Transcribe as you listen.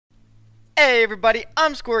Hey everybody,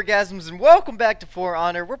 I'm Scoregasms and welcome back to For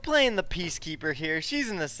Honor. We're playing the Peacekeeper here. She's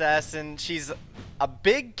an assassin. She's a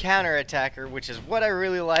big counterattacker, which is what I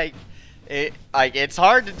really like. It's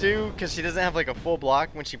hard to do because she doesn't have like a full block.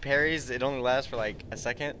 When she parries, it only lasts for like a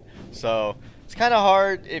second. So it's kind of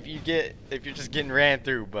hard if you're just getting ran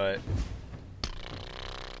through. But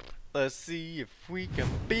let's see if we can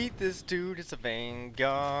beat this dude. It's a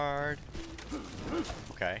Vanguard.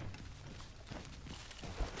 Okay.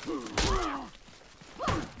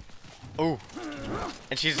 Ooh.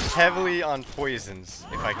 And she's heavily on poisons,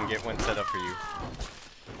 if I can get one set up for you.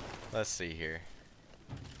 Let's see here.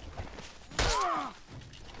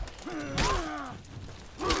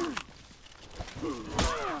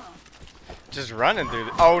 Just running through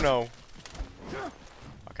the— oh no.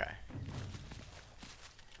 Okay.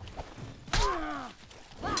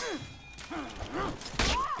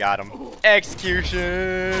 Got him.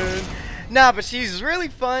 Execution! Nah, but she's really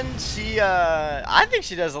fun. I think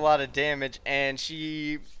she does a lot of damage, and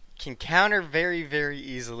she can counter very, very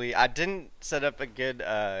easily. I didn't set up a good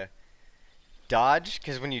dodge,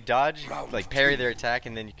 because when you dodge, you like parry their attack,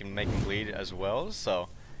 and then you can make them bleed as well. So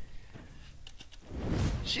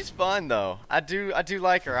she's fun though. I do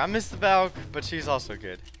like her. I miss the Valk, but she's also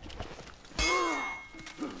good.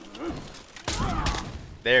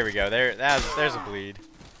 There we go. There's a bleed.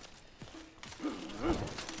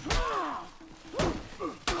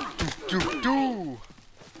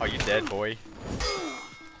 Oh, you dead, boy.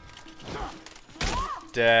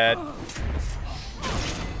 Dead.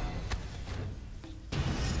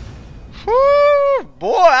 Whoo!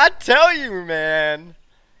 Boy, I tell you, man.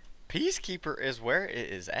 Peacekeeper is where it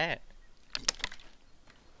is at.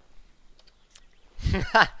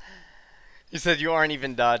 You said you aren't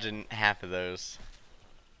even dodging half of those.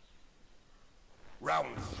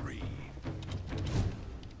 Round 3.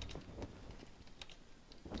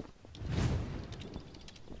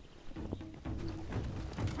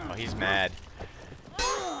 Oh, he's mad.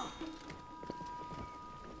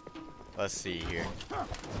 Let's see here.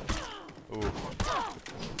 Ooh.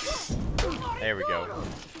 There we go.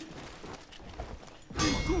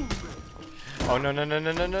 Oh, no, no, no,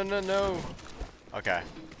 no, no, no, no, no. Okay.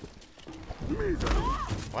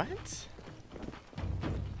 What?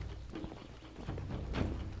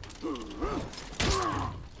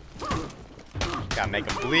 Gotta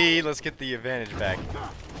make him bleed. Let's get the advantage back.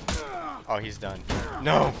 Oh, he's done.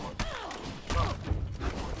 No!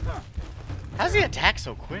 How's he attack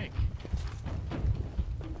so quick?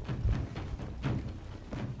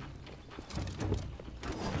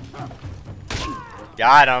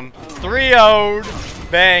 Got him.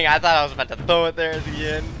 3-0'd. Bang. I thought I was about to throw it there at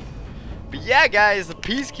the end. But yeah, guys, the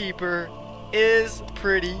Peacekeeper is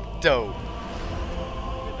pretty dope.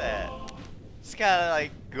 Look at that. It's got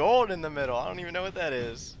like gold in the middle. I don't even know what that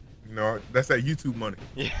is. No, that's that YouTube money.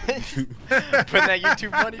 Yeah. Putting that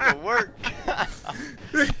YouTube money to work.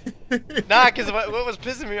 Nah, because what was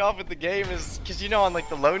pissing me off with the game is, because you know on like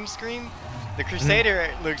the loading screen, the Crusader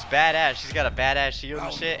looks badass. She's got a badass shield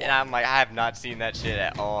and shit, and I'm like, I have not seen that shit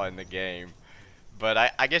at all in the game. But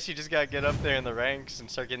I guess you just gotta get up there in the ranks and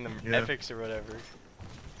start getting them epics or whatever.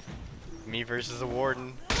 Me versus a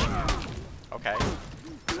Warden. Okay.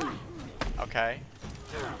 Okay.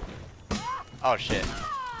 Oh shit.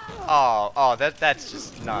 Oh, that's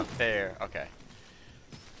just not fair. Okay.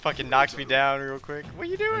 Fucking knocks me down real quick. What are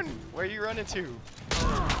you doing? Where are you running to?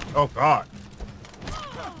 Oh god.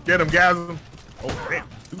 Get him, Gasm.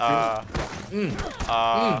 Oh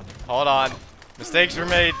damn. Hold on. Mistakes were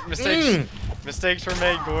made. Mistakes were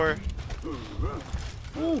made, Gore.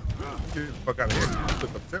 Ooh. Get the fuck out of here.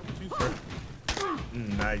 Look upset with you, sir.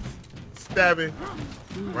 Nice. Stab it.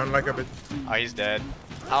 Run like a bitch. Oh, he's dead.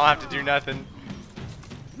 I don't have to do nothing.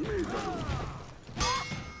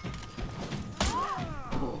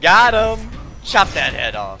 Got him! Chop that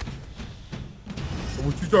head off.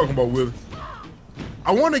 What you talking about, Willis?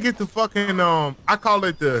 I want to get the fucking, I call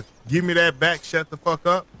it the give me that back, shut the fuck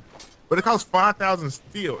up. But it costs 5,000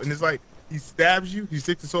 steel. And it's like, he stabs you, he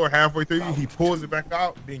sticks the sword halfway through you, he pulls it back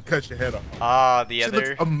out, then cuts your head off. Ah, the Shit other.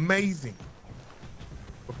 looks amazing.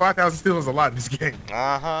 But 5,000 steel is a lot in this game.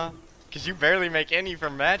 Uh-huh. Because you barely make any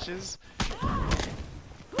from matches.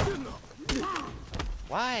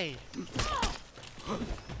 Why?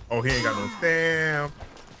 Oh, he ain't got no stamp.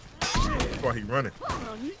 That's why he running.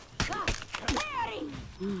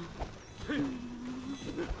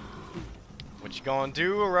 What you gonna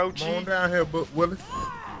do, Orochi? Come on down here, Willis.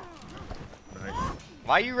 Nice.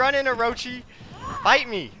 Why you running, Orochi? Fight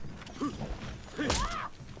me!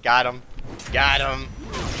 Got him. Got him.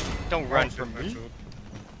 Don't run from me.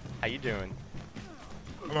 How you doing?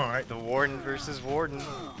 I'm alright. The Warden versus Warden.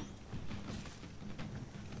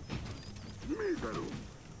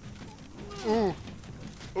 Ooh.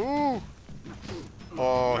 Ooh.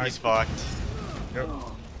 Oh, Nice. he's fucked. Yep.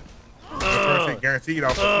 That's what I say, guaranteed.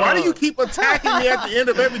 Why do you keep attacking me at the end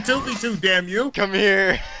of every 2v2, damn you? Come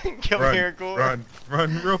here. Come here, Gore.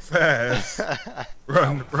 Run real fast.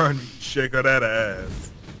 run, shake of that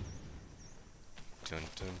ass. Dun,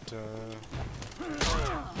 dun, dun.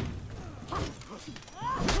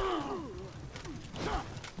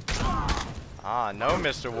 Ah, no,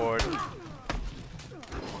 Mr. Ward.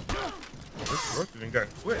 This Roach didn't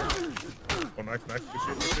got switched. Oh, nice, good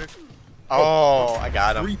shit. Oh, I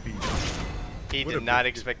got him. 3-piece. He What did a not bitch.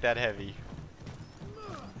 expect that heavy.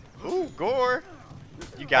 Ooh, Gore.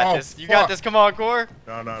 You got Oh, this. You got fuck. this. Come on, Gore.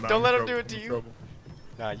 No. Don't let him I'm do in it to you. trouble.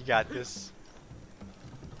 Nah, you got this.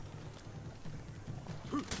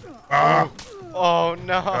 Oh, Oh,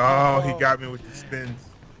 no. oh, he got me with the spins.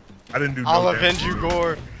 I didn't do I'll no avenge damage. you,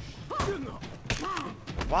 Gore.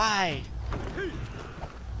 Why?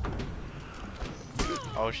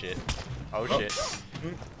 Oh, shit. Oh, shit.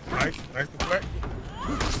 Nice deflect.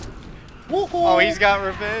 Oh, he's got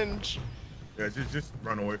revenge. Yeah, just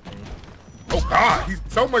run away from him. Oh God, he's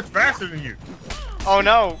so much faster than you. Oh,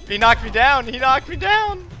 no. He knocked me down. He knocked me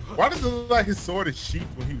down. Why does it look like his sword is sheathed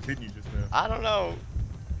when he was hitting you just now? I don't know.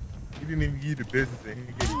 He didn't even give you the business and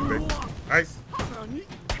he gave you the basic. Nice.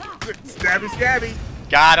 Stabby.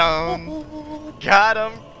 Got him. Got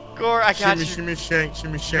him. Gore, I got you. Shimmy shank.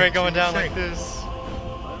 You ain't going down like this.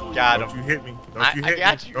 Got Don't him. you hit me. I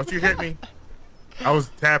got you. Don't you hit me. I was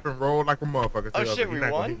tapping roll like a motherfucker. Oh, shit, we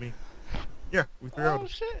won? Me. Yeah, we 3-0'd. Oh,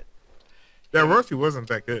 shit. That Roshi wasn't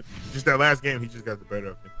that good. Just that last game, he just got the better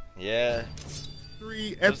of me. Yeah.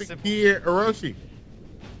 3 So epic simple. gear Orochi.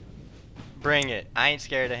 Bring it. I ain't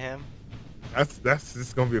scared of him. That's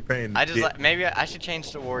just gonna be a pain. I just like maybe I should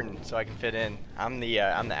change to Warden so I can fit in. I'm the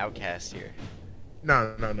outcast here.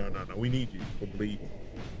 No. We need you for bleed.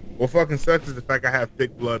 What fucking sucks is the fact I have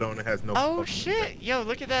thick blood on it has no. Oh fucking shit! effect. Yo,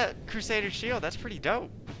 look at that Crusader shield. That's pretty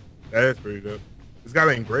dope. That is pretty dope. It's got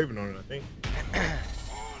an engraving on it, I think.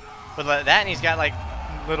 But like that, and he's got like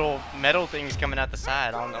little metal things coming out the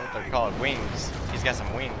side. I don't know what they're called. Wings. He's got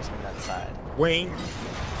some wings coming out the side. Wing.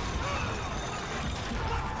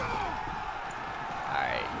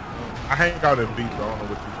 Alright. I hang out in B, so I don't know what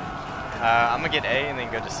you do. I'm gonna get A and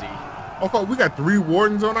then go to C. Oh fuck, we got 3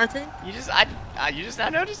 wardens on our team? You just you just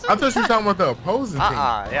not noticed I thought you were talking about the opposing team.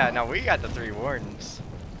 Yeah, no, we got the 3 wardens.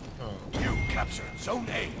 Oh. You captured Zone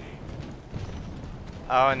A.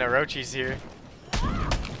 Oh, and Orochi's here.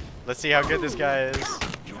 Let's see how good this guy is.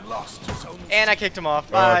 You lost Zone And I kicked him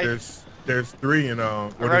off. Bye. There's 3 in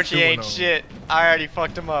Orochi ain't shit. I already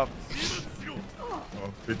fucked him up.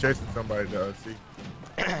 Oh, they're chasing somebody to see.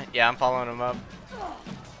 Yeah, I'm following him up.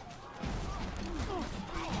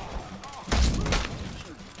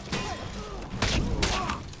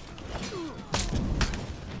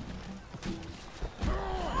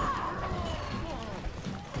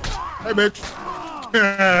 Hey, bitch.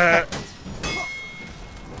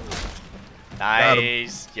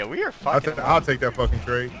 Nice. Yeah, we are fucking. I'll take that fucking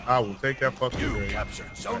trade. I will take that fucking You trade.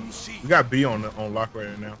 captured Zone C. We got B on lock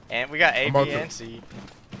right now. And we got A, I'm B, about to- and C.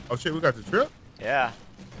 Oh shit, we got the trip? Yeah.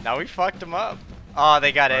 Now we fucked them up. Oh,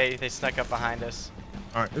 they got A. They snuck up behind us.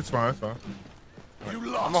 Alright, it's fine. You I'm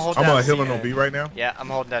lost. gonna hold I'm down C. healing on B right now. Yeah, I'm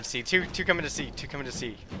holding down C. Two coming to C. 2 coming to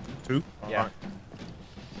C. 2? Yeah. Alright.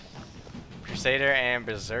 Crusader and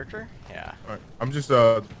Berserker. Yeah. Alright. I'm just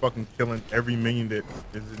fucking killing every minion that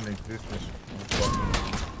is in existence.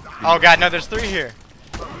 Oh god, no, there's 3 here.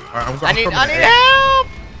 Alright, I'm I need coming to A. help.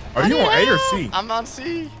 Are you on A or C? I'm on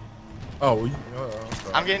C. Oh, well,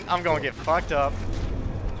 I'm sorry. I'm gonna get fucked up.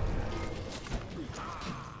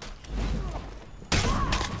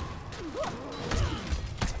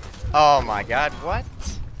 Oh my god, what?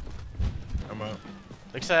 I'm out.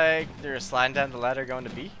 Looks like they're sliding down the ladder going to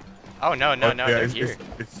B. Oh no, Yeah, they're it's, here.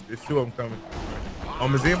 it's 2 of them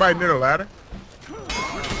coming. Is anybody near the ladder?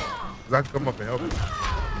 'Cause I can come up and help you.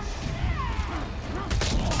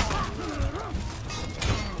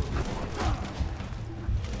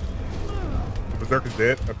 Berserker's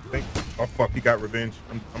dead, I think. Oh fuck, he got revenge.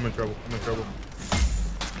 I'm in trouble.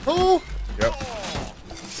 Oh! Yep.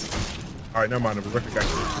 Alright, never mind. The Berserker got you.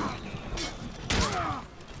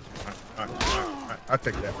 I'll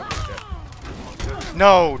take that.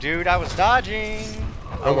 No, dude, I was dodging.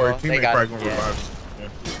 Don't worry, well, they teammate got- probably gonna yeah. revive. Yeah.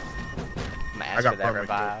 I'm gonna I ask got for that permanent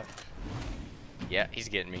revive. Yeah, he's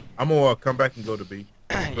getting me. I'm gonna come back and go to B.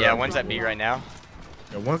 Yeah, one's at B right now.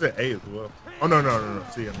 Yeah, one's at A as well. Oh no.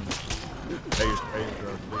 See, A is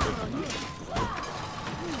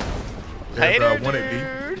Later, one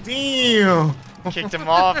at dude. B. Damn. Kicked him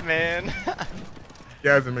off, man.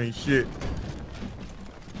 Guys, I mean shit.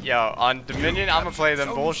 Yo, on Dominion, I'm gonna play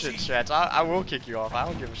them bullshit strats. I will kick you off. I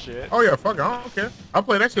don't give a shit. Oh yeah, fuck it, I don't care. I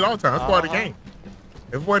play that shit all the time. That's part of the Uh-huh. game.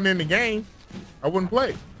 If it wasn't in the game, I wouldn't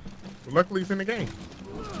play. But luckily, it's in the game.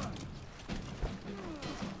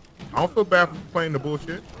 I don't feel bad for playing the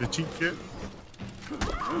bullshit, the cheap shit.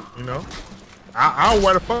 You know, I'll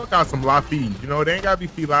wear the fuck out some live feeds. You know, they ain't gotta be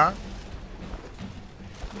fee live.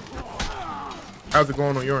 How's it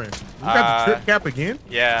going on your end? You got the trip cap again?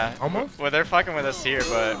 Yeah. Almost? Well, they're fucking with us here,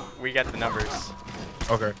 but we got the numbers.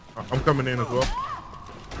 Okay, I'm coming in as well.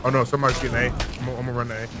 Oh no, somebody's getting A. I'm gonna run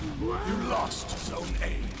the A. You lost zone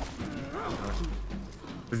A.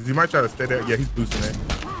 He might try to stay there. Yeah, he's boosting A.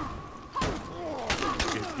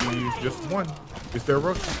 He's just one. It's their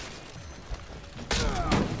roach.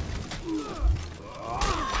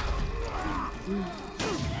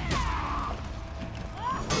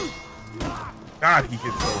 God, he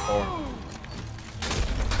hits so hard.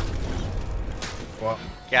 Fuck.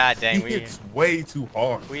 God dang, He we hits way too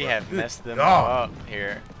hard. we bro. have Good messed them God. up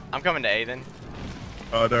here. I'm coming to A then.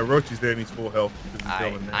 The roach is there and he's full health. He's I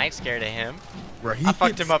chilling there. ain't scared of him. Bro, he I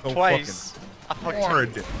fucked hits him up so twice. I fucking fucked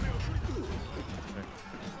hard. him.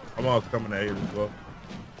 I'm all coming to A as well.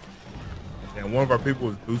 And one of our people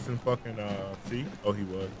was boosting fucking C. Oh, he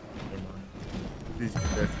was. Never mind. He's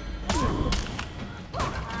contested.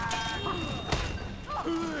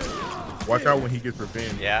 Watch out when he gets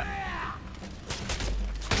revenge. Yeah.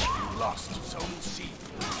 You lost zone C.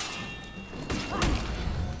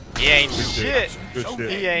 He ain't Good shit. Good shit.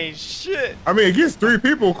 He ain't shit. I mean, against 3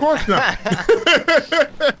 people, of course not.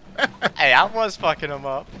 Hey, I was fucking him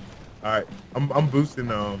up. All right, I'm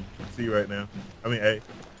boosting C right now. I mean A.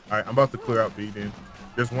 All right, I'm about to clear out B then.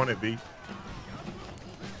 There's one at B.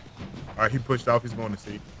 All right, he pushed off. He's going to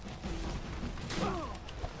C.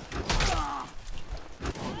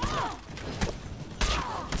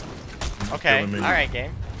 Okay. killing me. All right,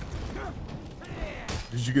 game.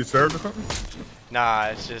 Did you get served or something? Nah,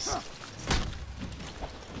 it's just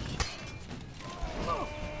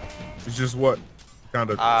It's just what kind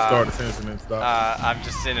of start the sentence and then stop. I'm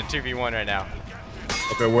just in a 2v1 right now.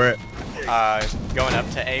 Okay, where at? Going up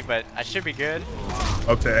to A, but I should be good.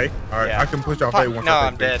 Up to A. All right, Yeah. I can push off Fuck, A once no, I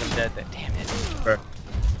I'm take dead. I'm dead. Damn it. B. Okay.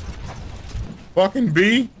 Fucking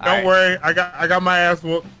B. Don't All right. worry. I got my ass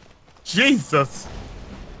whooped. Jesus.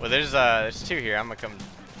 Well, there's 2 here. I'm gonna come.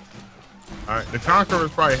 All right, the Conqueror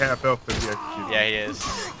is probably half health because he executed. Yeah, he is.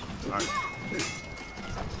 All right.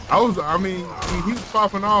 I mean, he was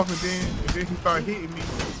popping off and then he started hitting me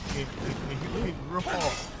and he hit me real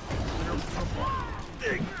hard.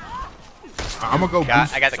 I'm gonna go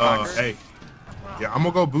boost I got the Conqueror. A. Yeah, I'm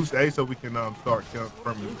gonna go boost A so we can start killing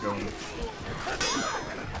permanent going.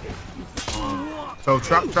 So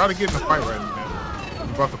try to get in the fight right now. I'm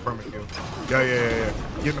about to permanent kill. Yeah.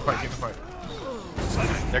 Get in the fight.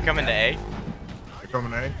 They're coming to A. They're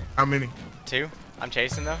coming to A. How many? 2. I'm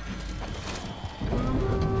chasing though.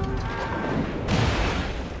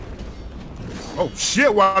 Oh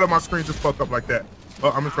shit! Why did my screen just fuck up like that? Oh,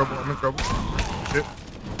 I'm in trouble. Shit.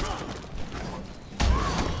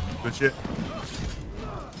 Good shit.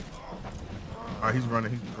 Alright, he's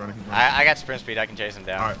running. I got sprint speed. I can chase him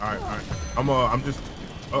down. Alright. I'm just.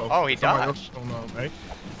 Uh-oh. Oh, he Somebody else dodged. is going on, hey?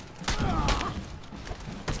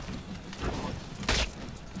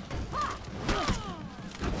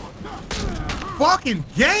 Fucking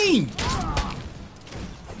game!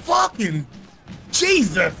 Fucking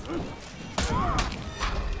Jesus! I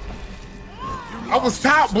was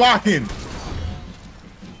top blocking.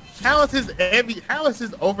 How is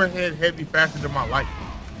his overhead heavy faster than my light?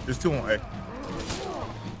 There's 2 on A.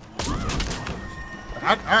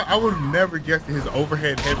 I would have never guessed that his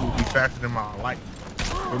overhead heavy would be faster than my light.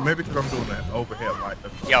 But maybe because I'm doing that overhead light.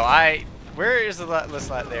 Yo, where is the last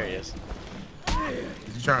light? There he is.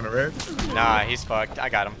 Is he trying to res? Nah, he's fucked. I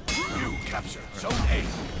got him. You capture zone A.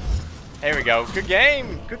 There we go. Good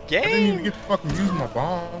game. Good I didn't even game. get to fucking use my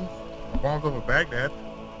bombs. My bombs over Baghdad.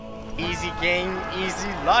 Easy game, easy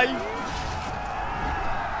life.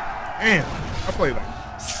 Man, I played like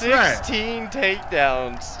trash. 16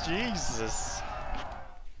 takedowns.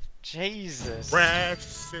 Jesus. Rash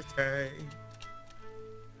City.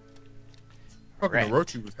 Fucking Right.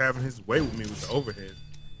 Orochi was having his way with me with the overhead.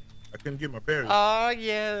 I couldn't get my parry. Oh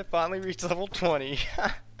yeah, finally reached level 20.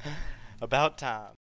 About time.